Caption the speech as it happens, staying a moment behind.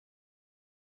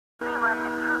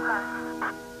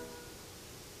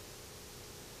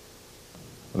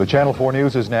The Channel 4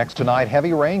 News is next tonight.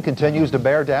 Heavy rain continues to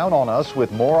bear down on us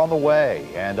with more on the way.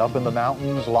 And up in the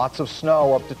mountains, lots of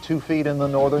snow up to 2 feet in the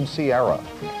northern Sierra.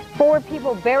 4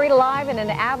 people buried alive in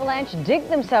an avalanche dig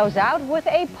themselves out with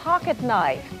a pocket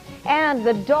knife. And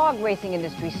the dog racing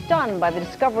industry stunned by the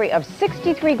discovery of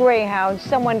 63 greyhounds.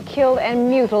 Someone killed and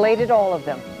mutilated all of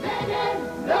them.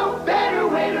 No better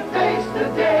way to face the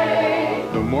day.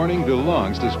 The morning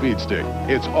belongs to Speed Stick.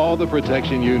 It's all the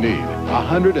protection you need.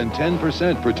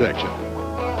 110% protection.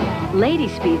 Lady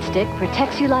Speed Stick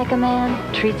protects you like a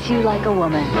man, treats you like a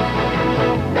woman.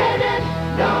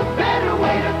 No better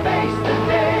way to face the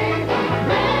day.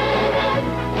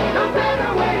 No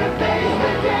better way to face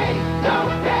the day. No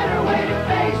better way to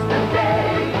face the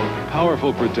day.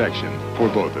 Powerful protection for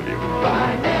both of you.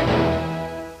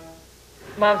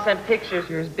 Mom sent pictures.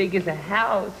 You're as big as a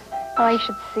house. Oh, you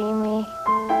should see me.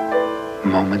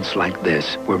 Moments like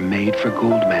this were made for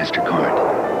Gold MasterCard.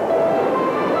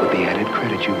 With the added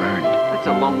credit you've earned. That's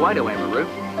a long way to Amaru.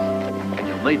 And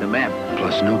you'll need the map.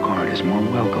 Plus, no card is more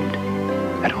welcomed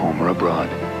at home or abroad.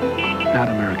 Not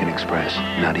American Express,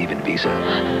 not even Visa.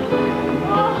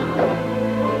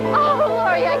 Oh,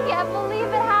 Lori, I can't believe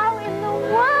it. How in the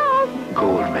world?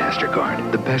 Gold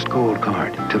MasterCard, the best gold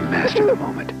card to master the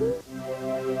moment.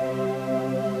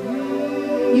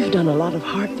 You've done a lot of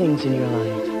hard things in your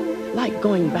life, like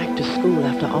going back to school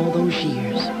after all those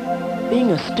years.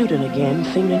 Being a student again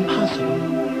seemed impossible,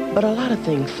 but a lot of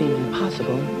things seem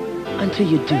impossible until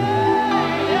you do them.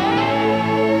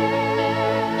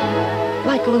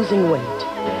 Like losing weight.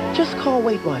 Just call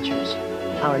Weight Watchers.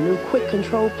 Our new quick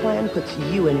control plan puts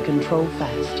you in control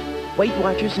fast. Weight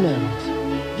Watchers knows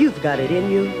you've got it in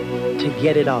you to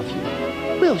get it off you.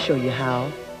 We'll show you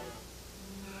how.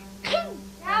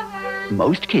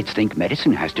 Most kids think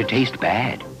medicine has to taste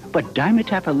bad, but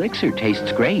Dimetap Elixir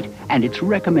tastes great, and it's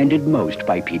recommended most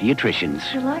by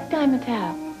pediatricians. You like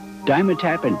Dimetap?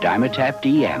 Dimetap and Dimetap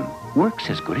DM works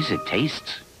as good as it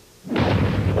tastes.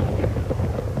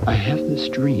 I have this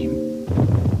dream.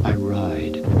 I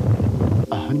ride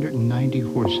 190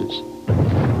 horses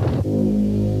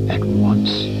at once.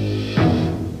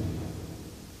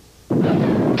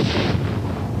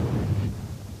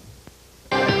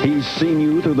 He's seen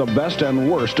you through the best and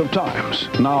worst of times.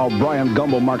 Now Brian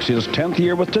Gumbel marks his 10th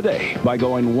year with Today by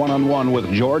going one-on-one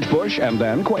with George Bush and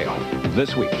Dan Quayle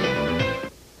this week.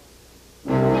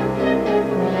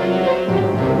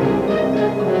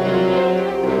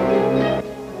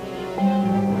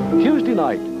 Tuesday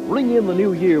night, ring in the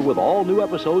new year with all new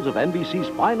episodes of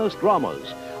NBC's finest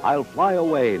dramas. I'll Fly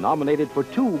Away, nominated for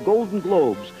 2 Golden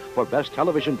Globes for Best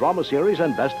Television Drama Series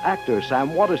and Best Actor,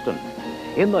 Sam Waterston.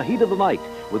 In the Heat of the Night,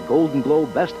 with Golden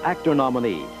Globe Best Actor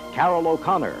nominee, Carol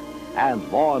O'Connor, and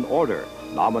Law & Order,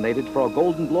 nominated for a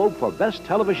Golden Globe for Best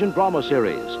Television Drama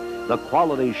Series. The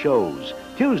Quality Shows,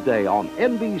 Tuesday on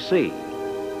NBC.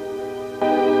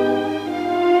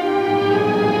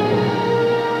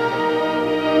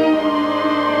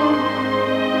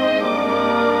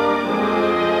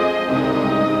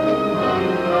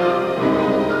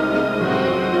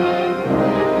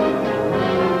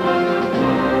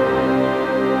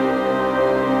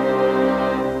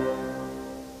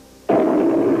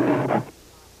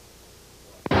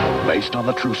 Based on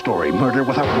the true story, Murder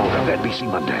Without Motive, NBC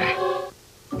Monday.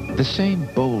 The same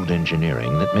bold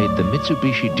engineering that made the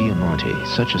Mitsubishi Diamante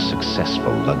such a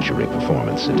successful luxury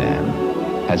performance sedan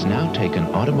has now taken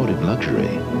automotive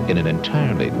luxury in an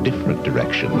entirely different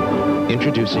direction,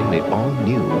 introducing the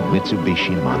all-new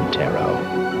Mitsubishi Montero.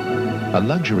 A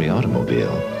luxury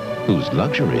automobile whose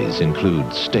luxuries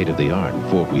include state-of-the-art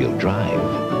four-wheel drive.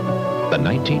 The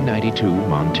 1992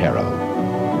 Montero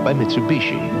by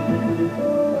Mitsubishi.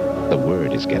 The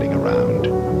word is getting around.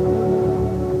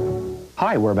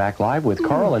 Hi, we're back live with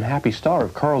Carl and Happy Star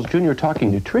of Carl's Jr.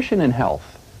 talking nutrition and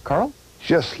health. Carl?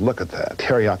 Just look at that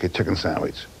teriyaki chicken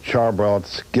sandwich. Charbroiled,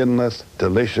 skinless,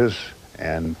 delicious,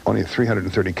 and only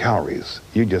 330 calories.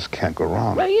 You just can't go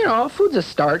wrong. Well, you know, food's a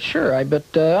start, sure. I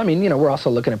mean, you know, we're also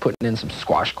looking at putting in some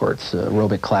squash courts,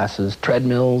 aerobic classes,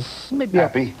 treadmills. Maybe.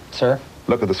 Happy? Sir?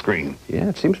 Look at the screen. Yeah,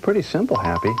 it seems pretty simple,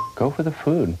 Happy. Go for the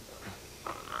food.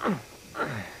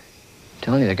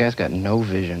 Telling you, that guy's got no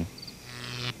vision.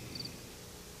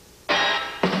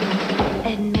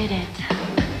 Admit it.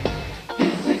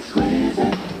 It's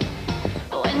exquisite.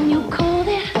 When you cold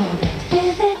it,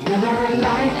 visit. Miller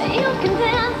Lite. You can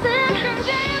dance it.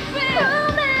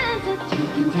 Romance it. You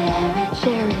can dare it.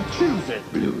 Share it. Choose it.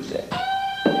 Blues it.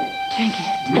 Drink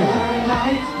it. Miller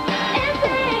Lite. It's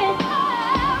it.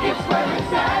 It's where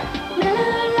it's at.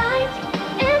 Miller Lite.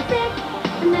 It's it.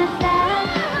 And that's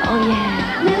that. All Oh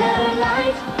yeah, Miller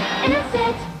Lite, and that's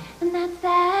it, and that's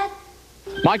that.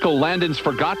 Michael Landon's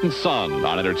Forgotten Son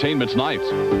on Entertainment Tonight.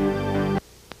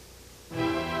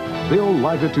 Bill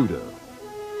Lagatuda,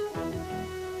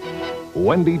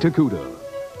 Wendy Takuda,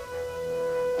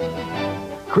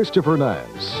 Christopher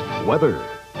Nance, weather,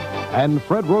 and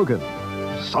Fred Rogan,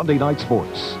 Sunday Night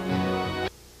Sports.